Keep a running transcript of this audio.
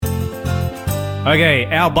Okay,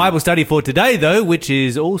 our Bible study for today, though, which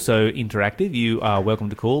is also interactive, you are welcome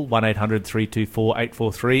to call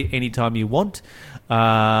 1-800-324-843 anytime you want.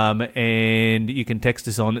 And you can text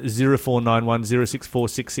us on 0491 064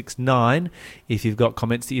 669 if you've got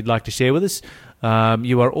comments that you'd like to share with us.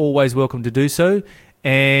 You are always welcome to do so.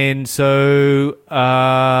 And so,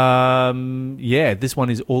 this one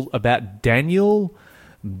is all about Daniel,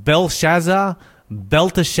 Belshazzar,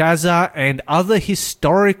 Belteshazzar, and other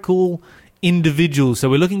historical individuals. So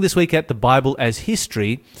we're looking this week at the Bible as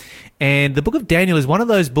history, and the book of Daniel is one of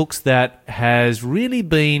those books that has really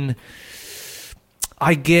been,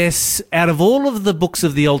 I guess, out of all of the books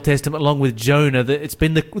of the Old Testament, along with Jonah, it's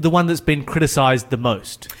been the one that's been criticized the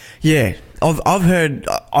most. Yeah, I've heard.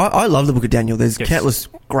 I love the book of Daniel. There's countless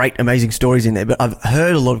great, amazing stories in there, but I've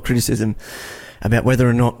heard a lot of criticism about whether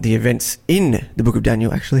or not the events in the book of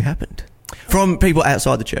Daniel actually happened from people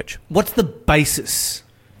outside the church. What's the basis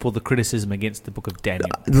for the criticism against the book of Daniel?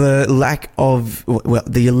 The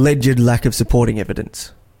the alleged lack of supporting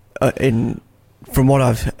evidence, from what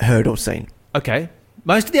I've heard or seen. Okay.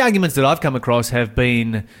 Most of the arguments that I've come across have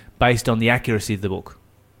been based on the accuracy of the book.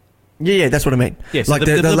 Yeah, that's what I mean. Yes, yeah, so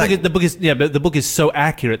the book is so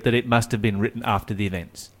accurate that it must have been written after the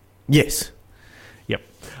events. Yes. Yep.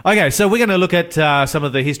 Okay, so we're going to look at some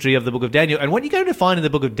of the history of the book of Daniel, and what you're going to find in the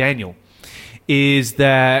book of Daniel is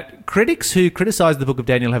that critics who criticize the book of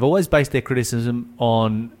Daniel have always based their criticism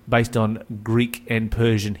based on Greek and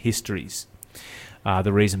Persian histories.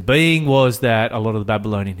 The reason being was that a lot of the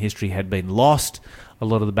Babylonian history had been lost. A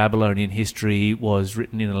lot of the Babylonian history was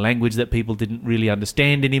written in a language that people didn't really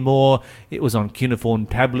understand anymore. It was on cuneiform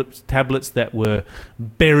tablets that were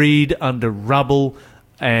buried under rubble,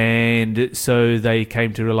 and so they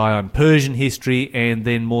came to rely on Persian history and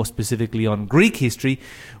then more specifically on Greek history,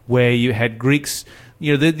 where you had Greeks.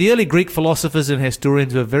 The early Greek philosophers and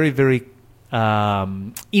historians were very, very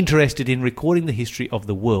interested in recording the history of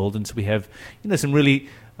the world, and so we have some really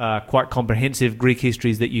quite comprehensive Greek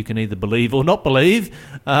histories that you can either believe or not believe,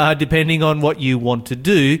 depending on what you want to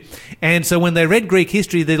do. And so when they read Greek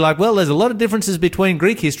history, they're like, well, there's a lot of differences between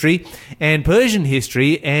Greek history and Persian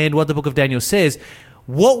history and what the book of Daniel says.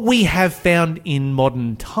 What we have found in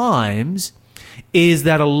modern times is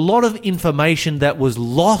that a lot of information that was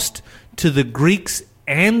lost to the Greeks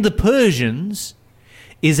and the Persians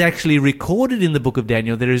is actually recorded in the book of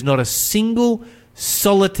Daniel. There is not a single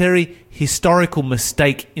solitary historical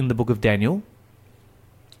mistake in the book of Daniel.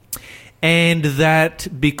 And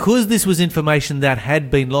that because this was information that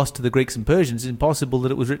had been lost to the Greeks and Persians, it's impossible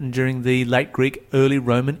that it was written during the late Greek, early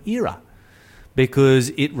Roman era, because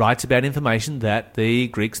it writes about information that the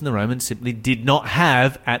Greeks and the Romans simply did not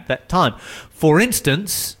have at that time. For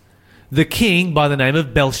instance, the king by the name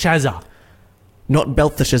of Belshazzar. Not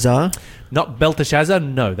Belteshazzar? Not Belteshazzar,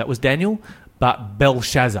 no, that was Daniel, but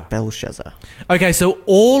Belshazzar. Belshazzar. Okay, so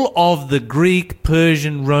all of the Greek,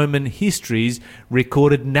 Persian, Roman histories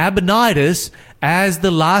recorded Nabonidus as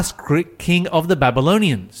the last king of the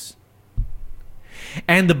Babylonians.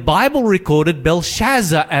 And the Bible recorded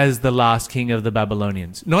Belshazzar as the last king of the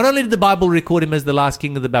Babylonians. Not only did the Bible record him as the last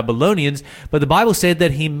king of the Babylonians, but the Bible said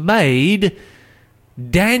that he made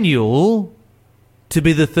Daniel to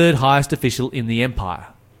be the third highest official in the empire.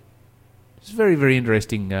 It's very, very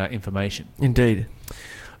interesting information. Indeed.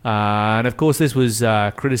 And of course, this was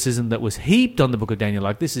criticism that was heaped on the book of Daniel.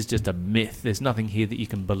 Like, this is just a myth. There's nothing here that you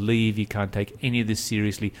can believe. You can't take any of this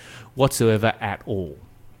seriously whatsoever at all.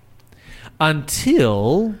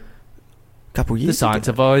 Until the science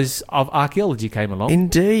of archaeology came along.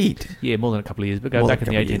 Indeed. Yeah, more than a couple of years, but go back in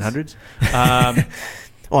the 1800s.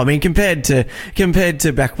 Well, I mean, compared to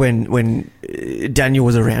back when Daniel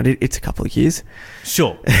was around, it's a couple of years.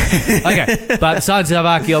 Sure. Okay. But the science of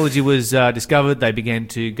archaeology was discovered. They began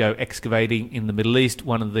to go excavating in the Middle East.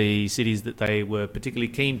 One of the cities that they were particularly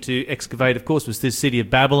keen to excavate, of course, was this city of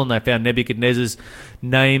Babylon. They found Nebuchadnezzar's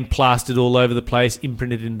name plastered all over the place,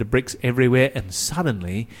 imprinted into bricks everywhere, and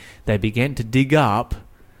suddenly they began to dig up,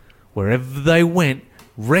 wherever they went,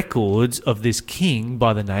 records of this king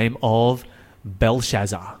by the name of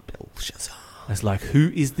Belshazzar. It's like,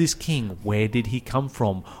 who is this king? Where did he come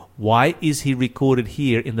from? Why is he recorded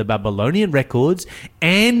here in the Babylonian records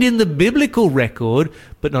and in the biblical record,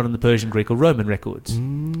 but not in the Persian, Greek, or Roman records?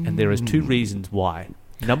 And there is two reasons why.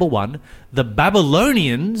 Number one, the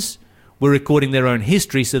Babylonians were recording their own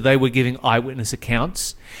history, so they were giving eyewitness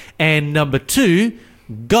accounts. And number two,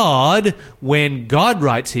 God, when God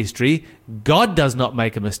writes history, God does not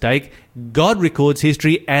make a mistake. God records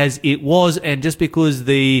history as it was, and just because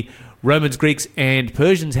the Romans, Greeks, and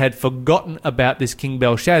Persians had forgotten about this King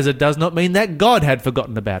Belshazzar does not mean that God had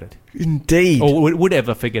forgotten about it. Indeed. Or would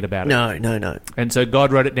ever forget about it. No. And so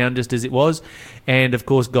God wrote it down just as it was. And, of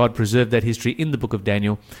course, God preserved that history in the book of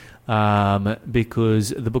Daniel because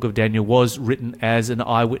the book of Daniel was written as an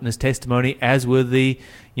eyewitness testimony, as were the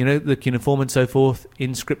cuneiform and so forth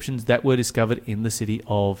inscriptions that were discovered in the city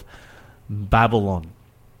of Babylon.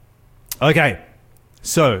 Okay,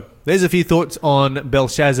 so there's a few thoughts on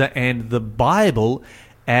Belshazzar and the Bible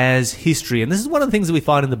as history. And this is one of the things that we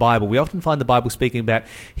find in the Bible. We often find the Bible speaking about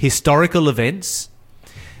historical events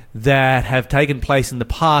that have taken place in the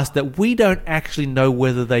past that we don't actually know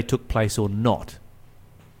whether they took place or not.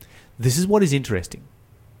 This is what is interesting.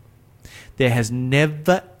 There has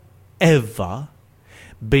never, ever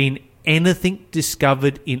been anything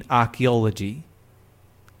discovered in archaeology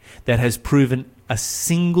that has proven a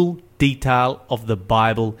single detail of the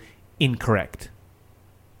Bible incorrect.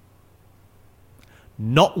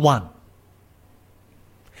 Not one.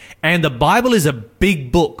 And the Bible is a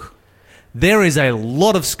big book. There is a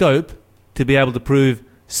lot of scope to be able to prove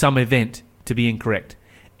some event to be incorrect.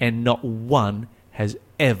 And not one has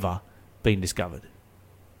ever been discovered.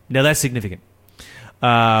 Now that's significant.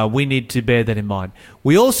 We need to bear that in mind.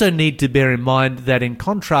 We also need to bear in mind that in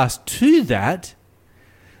contrast to that,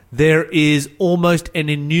 there is almost an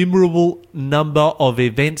innumerable number of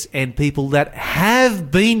events and people that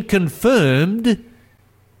have been confirmed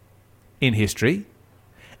in history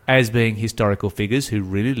as being historical figures who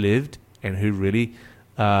really lived and who really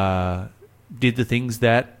did the things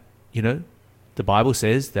that, the Bible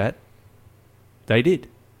says that they did.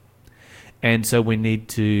 And so we need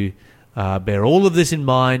to bear all of this in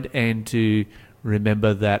mind and to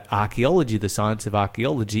remember that archaeology, the science of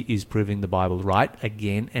archaeology, is proving the Bible right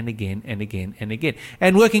again and again and again and again.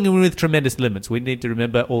 And working with tremendous limits. We need to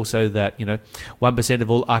remember also that, 1% of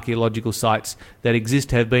all archaeological sites that exist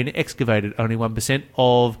have been excavated. Only 1%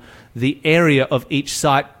 of the area of each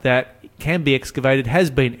site that can be excavated has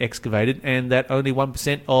been excavated, and that only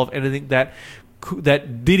 1% of anything that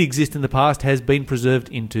did exist in the past has been preserved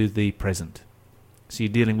into the present. So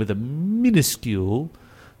you're dealing with a minuscule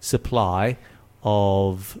supply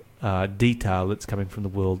of detail that's coming from the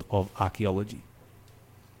world of archaeology.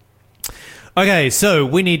 Okay, so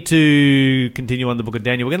we need to continue on the book of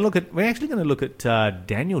Daniel. We're actually going to look at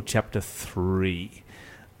Daniel chapter 3.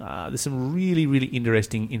 There's some really, really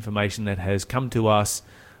interesting information that has come to us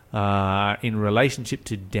in relationship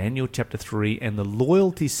to Daniel chapter 3 and the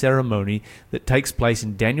loyalty ceremony that takes place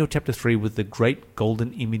in Daniel chapter 3 with the great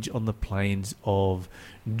golden image on the plains of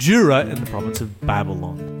Dura in the province of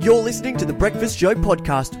Babylon. You're listening to the Breakfast Show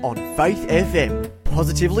podcast on Faith FM.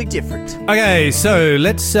 Positively different. Okay, so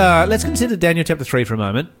let's consider Daniel chapter 3 for a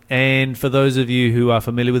moment. And for those of you who are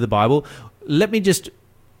familiar with the Bible, let me just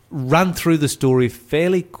run through the story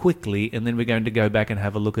fairly quickly, and then we're going to go back and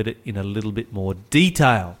have a look at it in a little bit more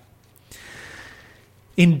detail.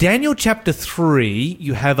 In Daniel chapter 3,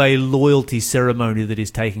 you have a loyalty ceremony that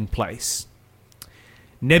is taking place.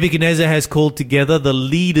 Nebuchadnezzar has called together the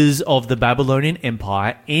leaders of the Babylonian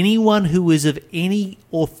Empire, anyone who is of any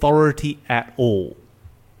authority at all.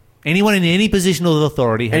 Anyone in any position of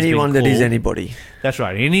authority has been called. Anyone that is anybody. That's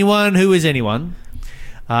right. Anyone who is anyone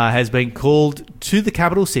has been called to the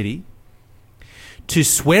capital city to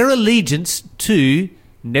swear allegiance to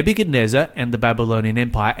Nebuchadnezzar and the Babylonian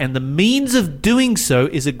Empire. And the means of doing so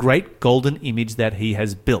is a great golden image that he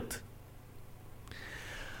has built.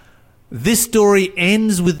 This story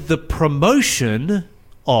ends with the promotion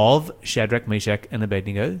of Shadrach, Meshach, and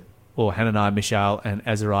Abednego, or Hananiah, Mishael, and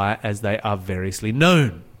Azariah, as they are variously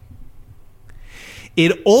known.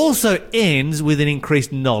 It also ends with an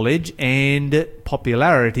increased knowledge and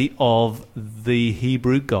popularity of the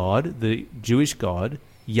Hebrew God, the Jewish God,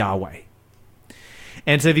 Yahweh.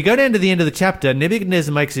 And so if you go down to the end of the chapter,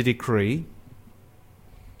 Nebuchadnezzar makes a decree.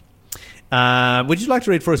 Would you like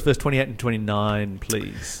to read for us verse 28 and 29,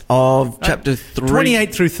 please? Of chapter 3.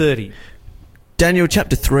 28 through 30. Daniel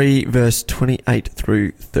chapter 3, verse 28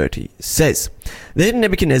 through 30 says, Then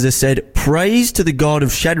Nebuchadnezzar said, Praise to the God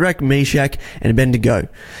of Shadrach, Meshach, and Abednego.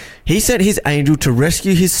 He sent his angel to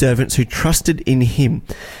rescue his servants who trusted in him.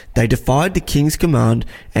 They defied the king's command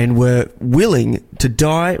and were willing to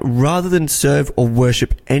die rather than serve or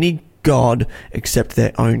worship any god except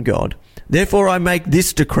their own God. Therefore I make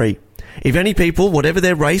this decree. If any people, whatever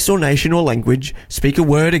their race or nation or language, speak a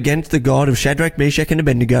word against the God of Shadrach, Meshach, and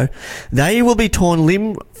Abednego, they will be torn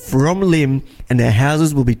limb from limb, and their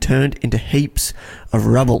houses will be turned into heaps of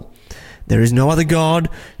rubble. There is no other God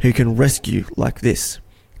who can rescue like this.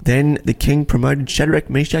 Then the king promoted Shadrach,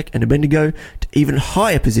 Meshach, and Abednego to even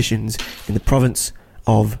higher positions in the province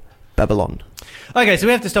of Babylon. Okay, so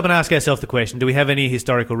we have to stop and ask ourselves the question, do we have any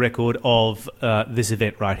historical record of this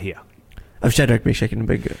event right here? Of Shadrach, Meshach, and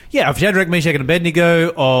Abednego. Yeah, of Shadrach, Meshach, and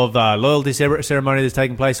Abednego, of loyalty ceremony that's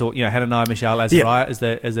taking place, or Hananiah, Mishael, Azariah,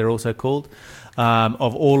 as they're also called,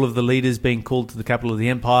 of all of the leaders being called to the capital of the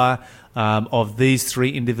empire, of these three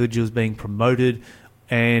individuals being promoted,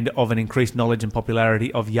 and of an increased knowledge and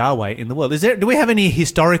popularity of Yahweh in the world. Do we have any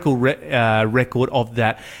historical record of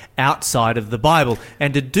that outside of the Bible?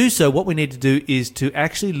 And to do so, what we need to do is to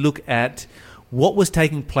actually look at what was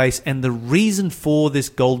taking place and the reason for this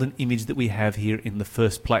golden image that we have here in the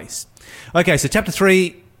first place. Okay, so chapter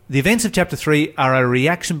 3, the events of chapter 3 are a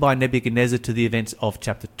reaction by Nebuchadnezzar to the events of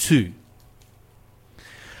chapter 2.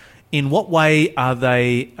 In what way are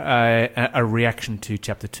they a reaction to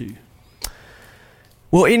chapter 2?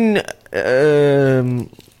 Well, if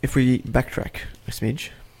we backtrack a smidge,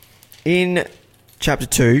 in chapter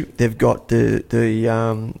 2, they've got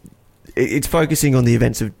it's focusing on the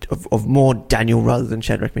events of more Daniel rather than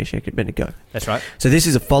Shadrach, Meshach, and Abednego. That's right. So this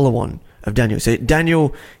is a follow-on of Daniel. So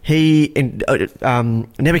Daniel,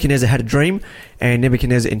 Nebuchadnezzar had a dream, and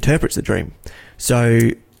Nebuchadnezzar interprets the dream.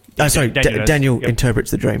 So, Daniel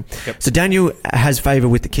interprets the dream. Yep. So Daniel has favor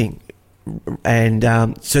with the king, and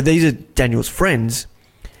so these are Daniel's friends,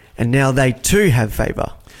 and now they too have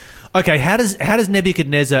favor. Okay, how does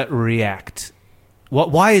Nebuchadnezzar react?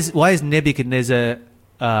 Why is Nebuchadnezzar?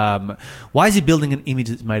 Why is he building an image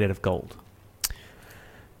that's made out of gold?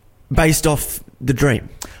 Based off the dream.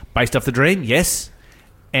 Based off the dream, yes.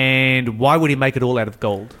 And why would he make it all out of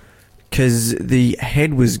gold? Because the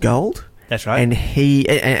head was gold. That's right.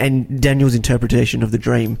 And Daniel's interpretation of the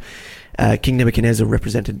dream, King Nebuchadnezzar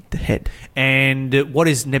represented the head. And what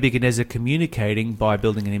is Nebuchadnezzar communicating by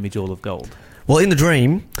building an image all of gold? Well, in the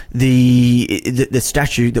dream, the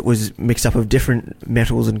statue that was mixed up of different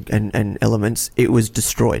metals and elements, it was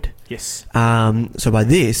destroyed. Yes. So by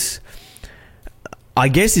this, I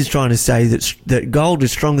guess he's trying to say that gold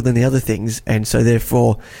is stronger than the other things, and so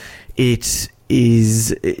therefore it's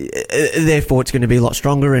going to be a lot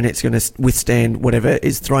stronger, and it's going to withstand whatever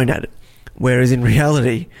is thrown at it. Whereas in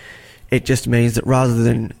reality, it just means that rather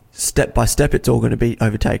than step by step, it's all going to be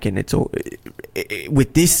overtaken. It's all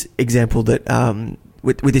with this example that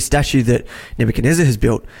with this statue that Nebuchadnezzar has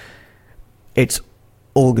built, it's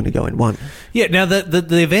all going to go in one. Yeah. Now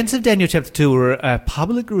the events of Daniel chapter 2 were a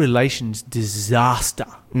public relations disaster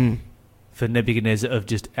for Nebuchadnezzar of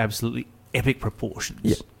just absolutely epic proportions.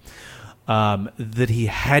 Yeah. That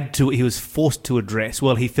he was forced to address.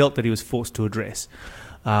 Well, he felt that he was forced to address.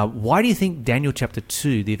 Why do you think Daniel chapter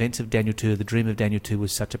 2, the events of Daniel 2, the dream of Daniel 2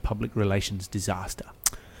 was such a public relations disaster?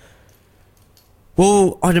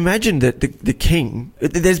 Well, I'd imagine that the king...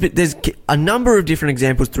 There's a number of different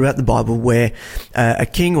examples throughout the Bible where a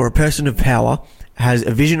king or a person of power has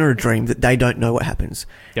a vision or a dream that they don't know what happens.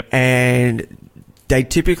 Yep. And they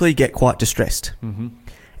typically get quite distressed. Mm-hmm.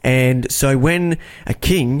 And so when a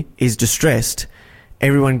king is distressed,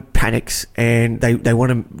 everyone panics and they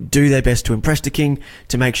want to do their best to impress the king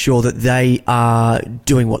to make sure that they are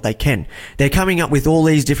doing what they can. They're coming up with all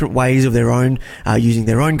these different ways of their own, using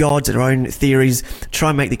their own gods and their own theories to try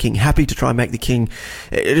and make the king happy, to try and make the king,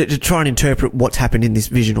 to try and interpret what's happened in this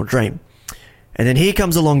vision or dream. And then here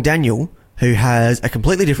comes along Daniel, who has a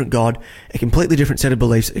completely different God, a completely different set of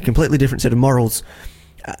beliefs, a completely different set of morals,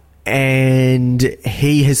 and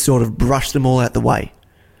he has sort of brushed them all out the way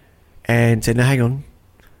and said, no, hang on.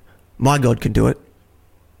 My God can do it.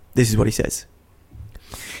 This is what he says.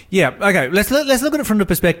 Yeah, okay. Let's look at it from the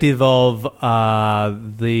perspective of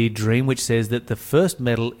the dream, which says that the first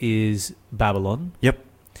metal is Babylon. Yep.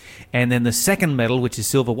 And then the second metal, which is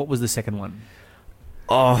silver. What was the second one?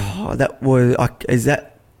 Oh, that was...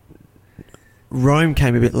 Rome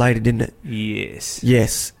came a bit later, didn't it? Yes.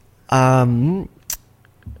 Yes.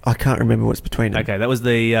 I can't remember what's between them. Okay, that was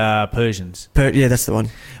the Persians. Yeah, that's the one.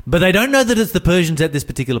 But they don't know that it's the Persians at this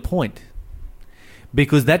particular point,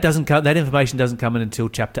 because that information doesn't come in until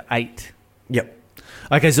chapter 8. Yep.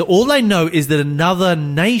 Okay, so all they know is that another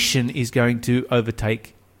nation is going to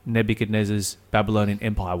overtake Nebuchadnezzar's Babylonian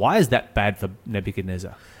empire. Why is that bad for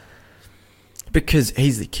Nebuchadnezzar? Because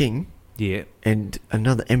he's the king. Yeah. And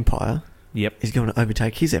another empire. Yep. Is going to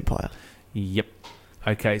overtake his empire. Yep.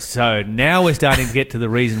 Okay, so now we're starting to get to the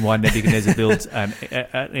reason why Nebuchadnezzar builds an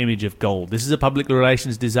image of gold. This is a public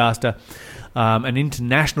relations disaster, an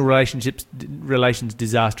international relations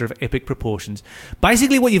disaster of epic proportions.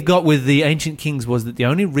 Basically, what you've got with the ancient kings was that the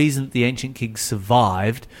only reason that the ancient kings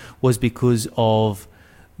survived was because of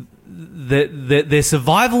their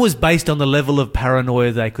survival was based on the level of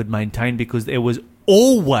paranoia they could maintain, because there was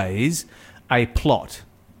always a plot.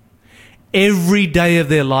 Every day of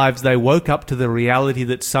their lives, they woke up to the reality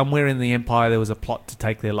that somewhere in the empire there was a plot to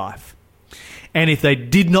take their life. And if they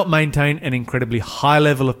did not maintain an incredibly high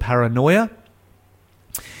level of paranoia,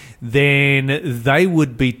 then they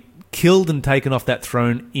would be killed and taken off that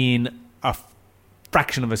throne in a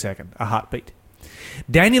fraction of a second, a heartbeat.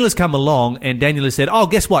 Daniel has come along and Daniel has said, oh,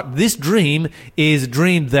 guess what? This dream is a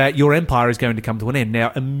dream that your empire is going to come to an end.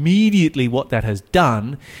 Now, immediately what that has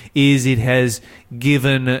done is it has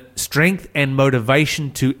given strength and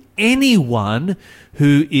motivation to anyone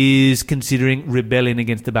who is considering rebellion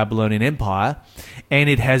against the Babylonian Empire, and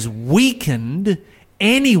it has weakened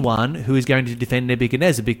anyone who is going to defend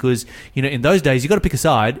Nebuchadnezzar, because, you know, in those days, you've got to pick a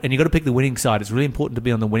side, and you've got to pick the winning side. It's really important to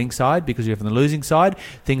be on the winning side, because if you're on the losing side,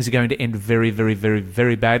 things are going to end very, very, very,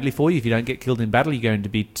 very badly for you. If you don't get killed in battle, you're going to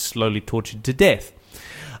be slowly tortured to death.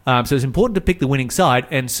 So it's important to pick the winning side,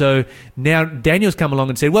 and so now Daniel's come along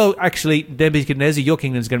and said, well, actually, Nebuchadnezzar, your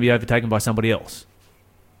kingdom is going to be overtaken by somebody else.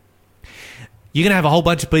 You're going to have a whole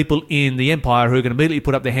bunch of people in the empire who are going to immediately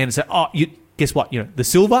put up their hand and say, oh, guess what? You know, the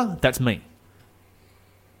silver, that's me.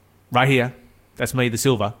 Right here, that's me, the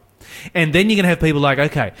silver. And then you're going to have people like,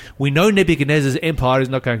 okay, we know Nebuchadnezzar's empire is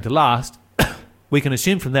not going to last. We can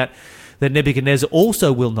assume from that Nebuchadnezzar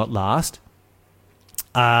also will not last.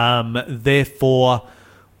 Therefore,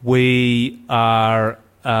 we are,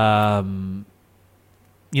 we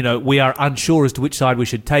are unsure as to which side we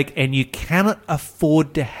should take, and you cannot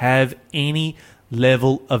afford to have any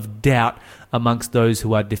level of doubt amongst those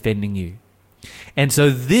who are defending you. And so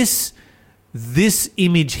this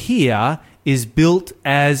image here is built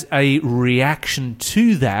as a reaction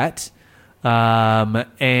to that.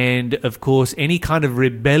 And, of course, any kind of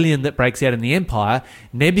rebellion that breaks out in the empire,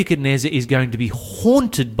 Nebuchadnezzar is going to be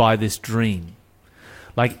haunted by this dream.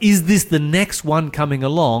 Like, is this the next one coming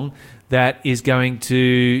along that is going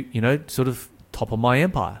to, sort of topple my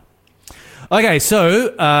empire? Okay,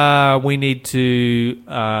 so we need to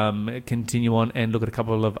continue on and look at a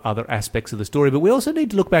couple of other aspects of the story, but we also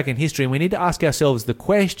need to look back in history and we need to ask ourselves the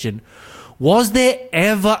question, was there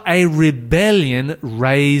ever a rebellion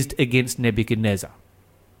raised against Nebuchadnezzar?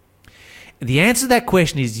 The answer to that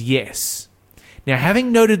question is yes. Now,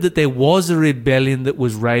 having noted that there was a rebellion that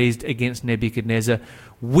was raised against Nebuchadnezzar,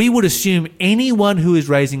 we would assume anyone who is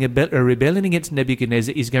raising a rebellion against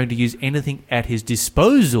Nebuchadnezzar is going to use anything at his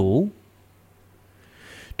disposal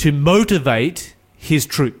to motivate his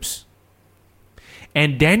troops.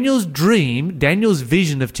 And Daniel's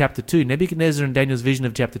vision of chapter 2, Nebuchadnezzar and Daniel's vision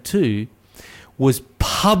of chapter 2, was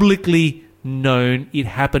publicly known. It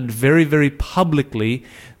happened very, very publicly.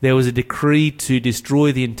 There was a decree to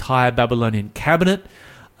destroy the entire Babylonian cabinet.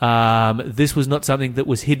 This was not something that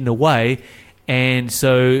was hidden away. And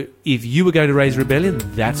so if you were going to raise rebellion,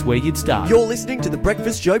 that's where you'd start. You're listening to the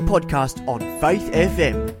Breakfast Show podcast on Faith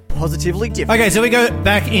FM. Positively different. Okay, so we go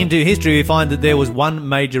back into history. We find that there was one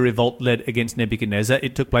major revolt led against Nebuchadnezzar.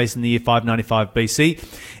 It took place in the year 595 BC.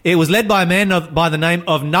 It was led by a man by the name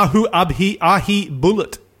of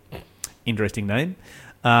Nahu-Ahi-Bulat. Interesting name.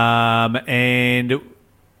 And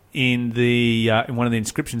in one of the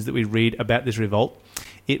inscriptions that we read about this revolt,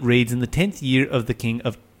 it reads, In the 10th year, the king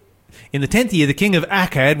of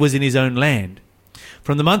Akkad was in his own land.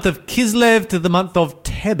 From the month of Kislev to the month of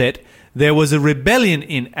Tebet, there was a rebellion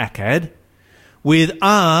in Akkad. With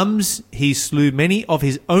arms, he slew many of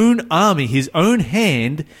his own army. His own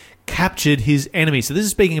hand captured his enemies. So this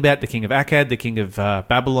is speaking about the king of Akkad, the king of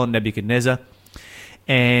Babylon, Nebuchadnezzar.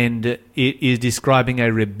 And it is describing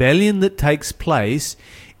a rebellion that takes place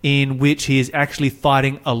in which he is actually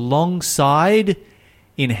fighting alongside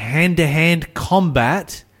in hand-to-hand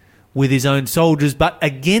combat with his own soldiers, but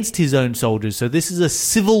against his own soldiers. So this is a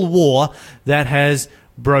civil war that has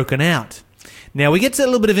broken out. Now, we get a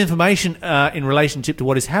little bit of information in relationship to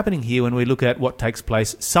what is happening here when we look at what takes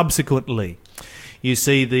place subsequently. You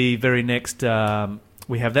see the very next,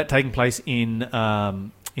 we have that taking place in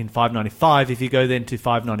 595. If you go then to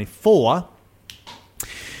 594,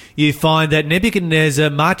 you find that Nebuchadnezzar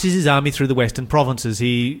marches his army through the western provinces.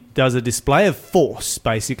 He does a display of force,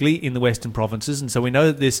 basically, in the western provinces. And so we know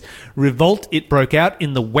that this revolt, it broke out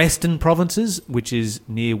in the western provinces, which is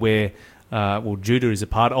near where, Judah is a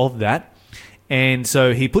part of that. And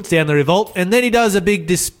so he puts down the revolt, and then he does a big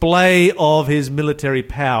display of his military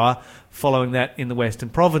power following that in the western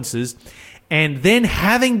provinces. And then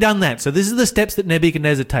having done that, so this is the steps that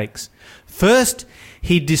Nebuchadnezzar takes. First,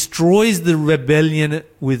 he destroys the rebellion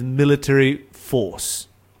with military force.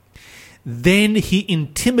 Then he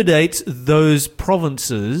intimidates those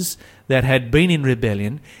provinces that had been in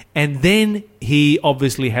rebellion, and then he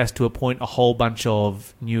obviously has to appoint a whole bunch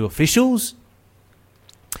of new officials.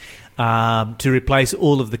 to replace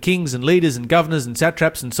all of the kings and leaders and governors and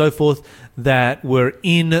satraps and so forth that were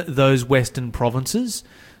in those western provinces.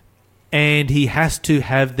 And he has to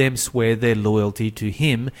have them swear their loyalty to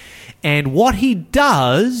him. And what he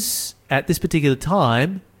does at this particular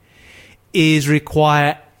time is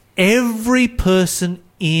require every person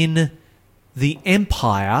in the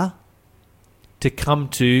empire to come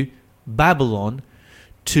to Babylon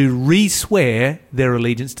to re-swear their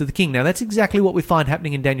allegiance to the king. Now, that's exactly what we find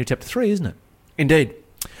happening in Daniel chapter 3, isn't it? Indeed.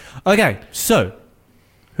 Okay, so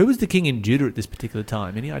who was the king in Judah at this particular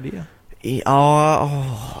time? Any idea?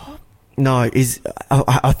 No,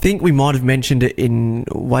 I think we might have mentioned it in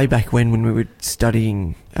way back when we were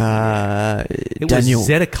studying It Daniel. was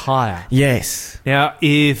Zedekiah. Yes. Now,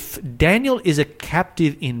 if Daniel is a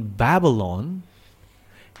captive in Babylon,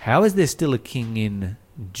 how is there still a king in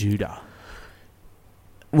Judah?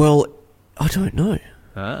 Well, I don't know.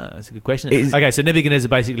 That's a good question. Okay, so Nebuchadnezzar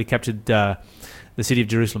basically captured the city of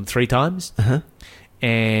Jerusalem 3 times,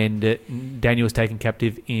 and Daniel was taken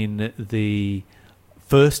captive in the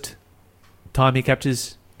first time he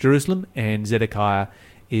captures Jerusalem, and Zedekiah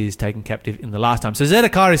is taken captive in the last time. So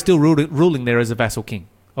Zedekiah is still ruling there as a vassal king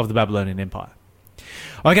of the Babylonian Empire.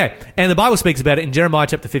 Okay, and the Bible speaks about it in Jeremiah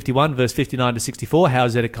chapter 51, verse 59 to 64, how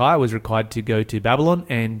Zedekiah was required to go to Babylon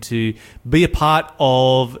and to be a part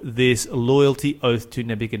of this loyalty oath to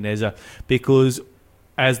Nebuchadnezzar, because,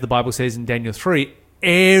 as the Bible says in Daniel 3,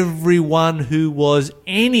 everyone who was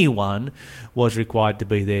anyone was required to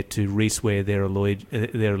be there to re-swear their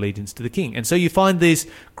allegiance to the king. And so you find this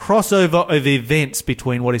crossover of events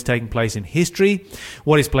between what is taking place in history,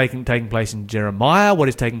 what is taking place in Jeremiah, what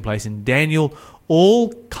is taking place in Daniel,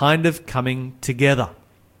 all kind of coming together.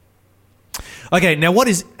 Okay, now what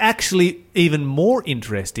is actually even more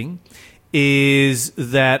interesting is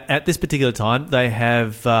that at this particular time they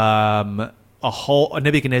have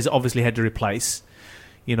Nebuchadnezzar obviously had to replace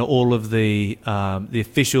all of the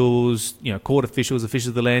officials, court officials, officials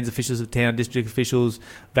of the lands, officials of town, district officials,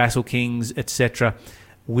 vassal kings, etc.,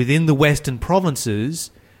 within the western provinces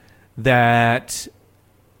that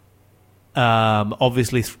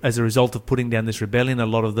obviously as a result of putting down this rebellion, a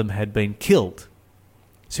lot of them had been killed.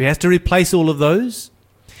 So he has to replace all of those.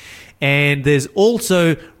 And there's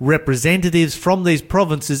also representatives from these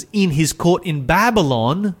provinces in his court in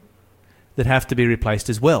Babylon that have to be replaced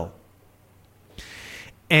as well.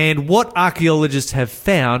 And what archaeologists have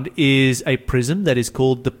found is a prism that is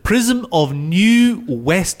called the Prism of New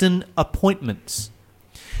Western Appointments.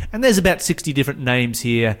 And there's about 60 different names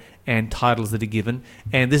here and titles that are given.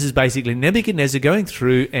 And this is basically Nebuchadnezzar going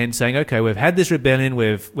through and saying, okay, we've had this rebellion,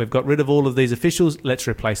 we've got rid of all of these officials, let's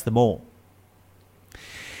replace them all.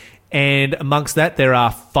 And amongst that, there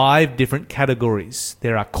are 5 different categories.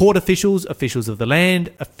 There are court officials, officials of the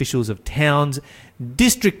land, officials of towns,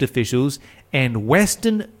 district officials, and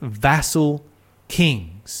Western vassal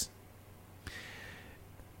kings.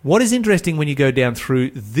 What is interesting when you go down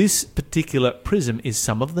through this particular prism is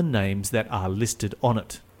some of the names that are listed on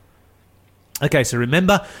it. Okay, so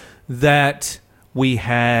remember that we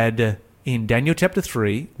had, in Daniel chapter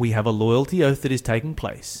 3, we have a loyalty oath that is taking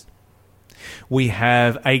place. We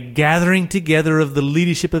have a gathering together of the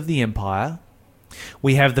leadership of the empire.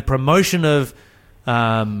 We have the promotion of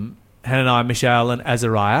Hananiah, Mishael, and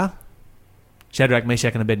Azariah, Shadrach,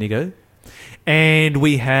 Meshach, and Abednego. And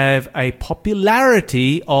we have a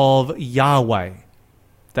popularity of Yahweh.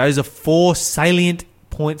 Those are 4 salient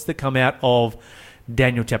points that come out of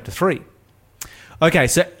Daniel chapter 3. Okay,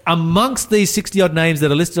 so amongst these 60-odd names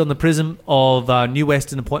that are listed on the prism of New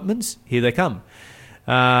Western appointments, here they come.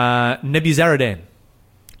 Nebuzaradan.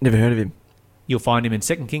 Never heard of him. You'll find him in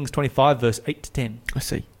 2 Kings 25, verse 8 to 10. I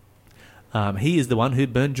see. He is the one who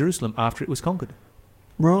burned Jerusalem after it was conquered.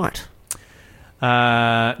 Right.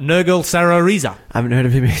 Nergal-Sarezer. I haven't heard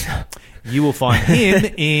of him either. You will find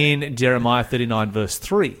him in Jeremiah 39, verse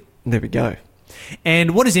 3. There we go.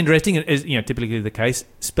 And what is interesting is, typically the case,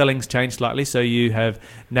 spellings change slightly. So you have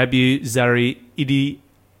Nebuzaradan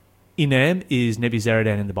is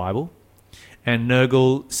Nebuzaradan in the Bible. And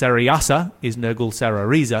Nergal-Sarezer is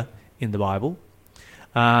Nergal-Sarezer in the Bible.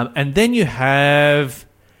 And then you have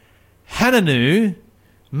Hananu,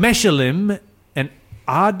 Meshullam, and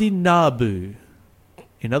Adinabu.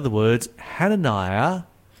 In other words, Hananiah,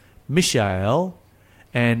 Mishael,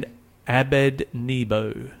 and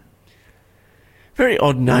Abednego. Very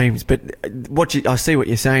odd names, but I see what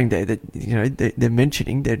you're saying there. That they're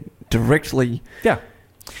mentioning, they're directly. Yeah,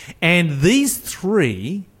 and these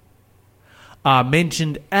 3 are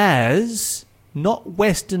mentioned as not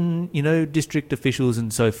Western, district officials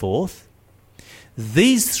and so forth.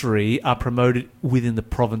 These 3 are promoted within the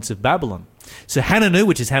province of Babylon. So Hananu,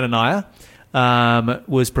 which is Hananiah,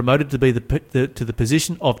 was promoted to be to the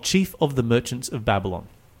position of chief of the merchants of Babylon.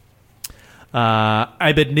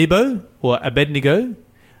 Abednego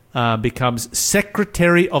becomes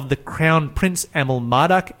secretary of the crown prince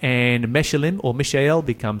Amel-Marduk, and Mishael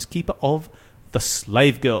becomes keeper of the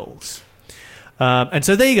slave girls. And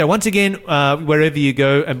so there you go. Once again, wherever you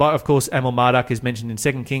go, and of course, Amel-Marduk is mentioned in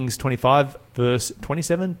 2 Kings 25, verse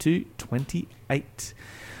 27 to 28.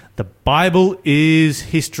 The Bible is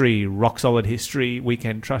history, rock solid history. We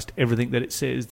can trust everything that it says.